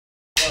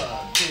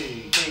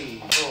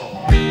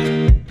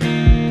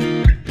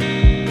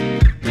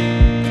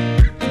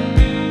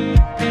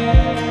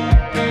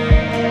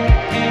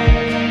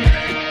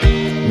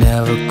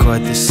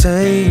the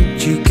same,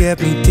 you get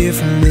me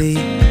differently.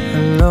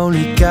 A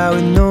lonely guy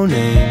with no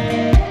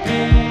name.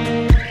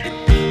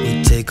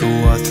 We take a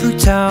walk through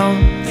town,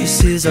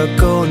 this is our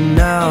goal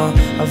now,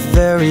 our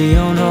very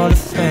own Hall of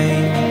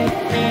Fame.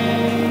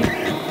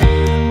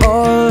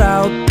 All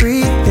out,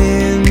 breathe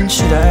in,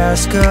 should I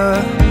ask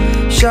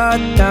her? Shut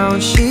down,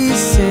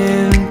 she's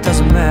in,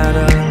 doesn't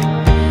matter.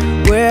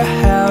 Where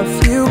have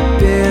you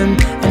been?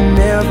 I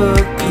never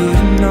could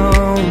have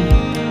known.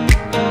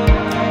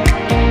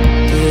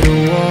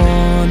 Didn't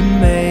wanna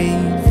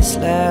make this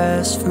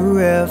last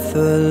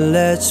forever,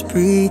 let's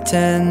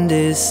pretend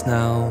it's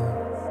now.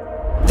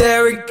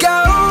 There it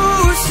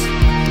goes,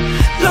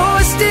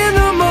 lost in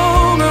the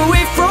moment,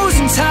 we're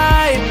frozen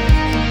tight.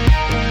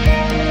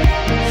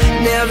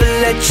 Never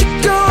let you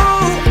go,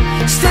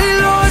 stay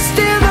lost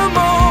in the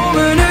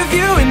moment of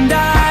you and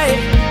I.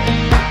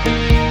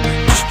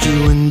 Just you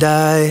and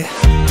I.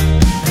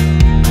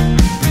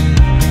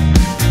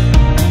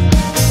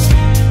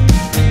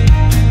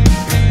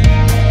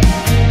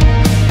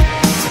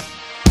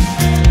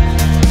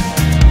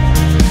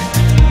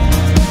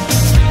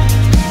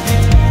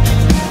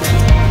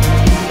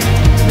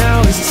 Now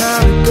it's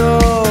time to go,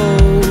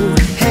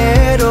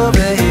 head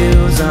over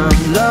heels.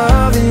 I'm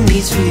loving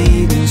these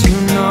feelings, you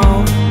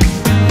know.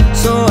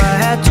 So I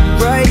had to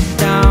write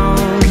down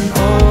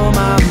all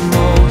my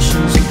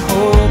emotions. I'm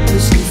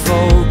hopelessly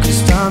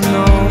focused, I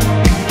know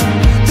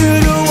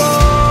that I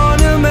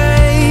wanna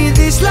make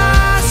this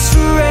last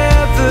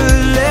forever.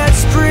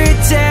 Let's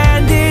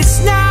pretend it's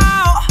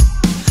now.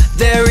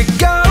 There it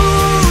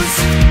goes,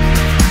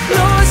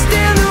 lost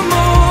in the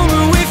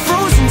moment, we're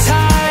frozen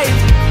tight.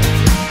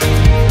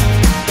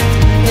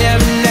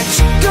 Never let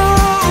you go,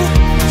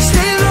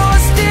 stay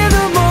lost in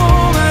the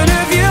moment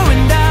of you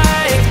and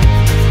I.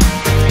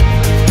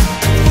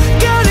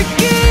 Gotta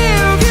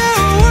give you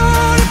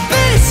all the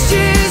best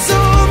years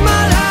of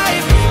my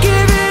life.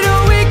 Give it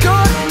all we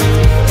got,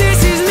 this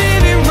is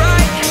living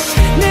right.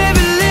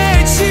 Never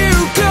let you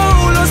go,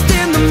 lost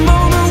in the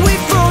moment, we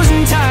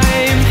frozen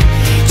time.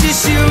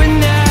 Just you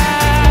and I.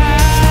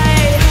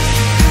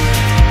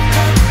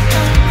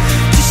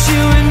 Just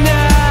you and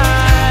I.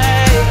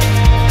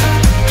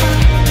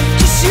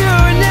 Just you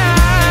and I.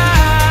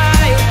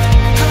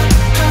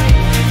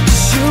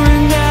 Just you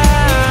and I.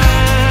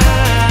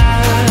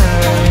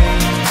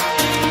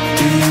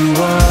 Do you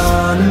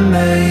wanna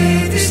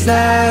make this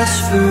last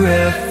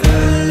forever?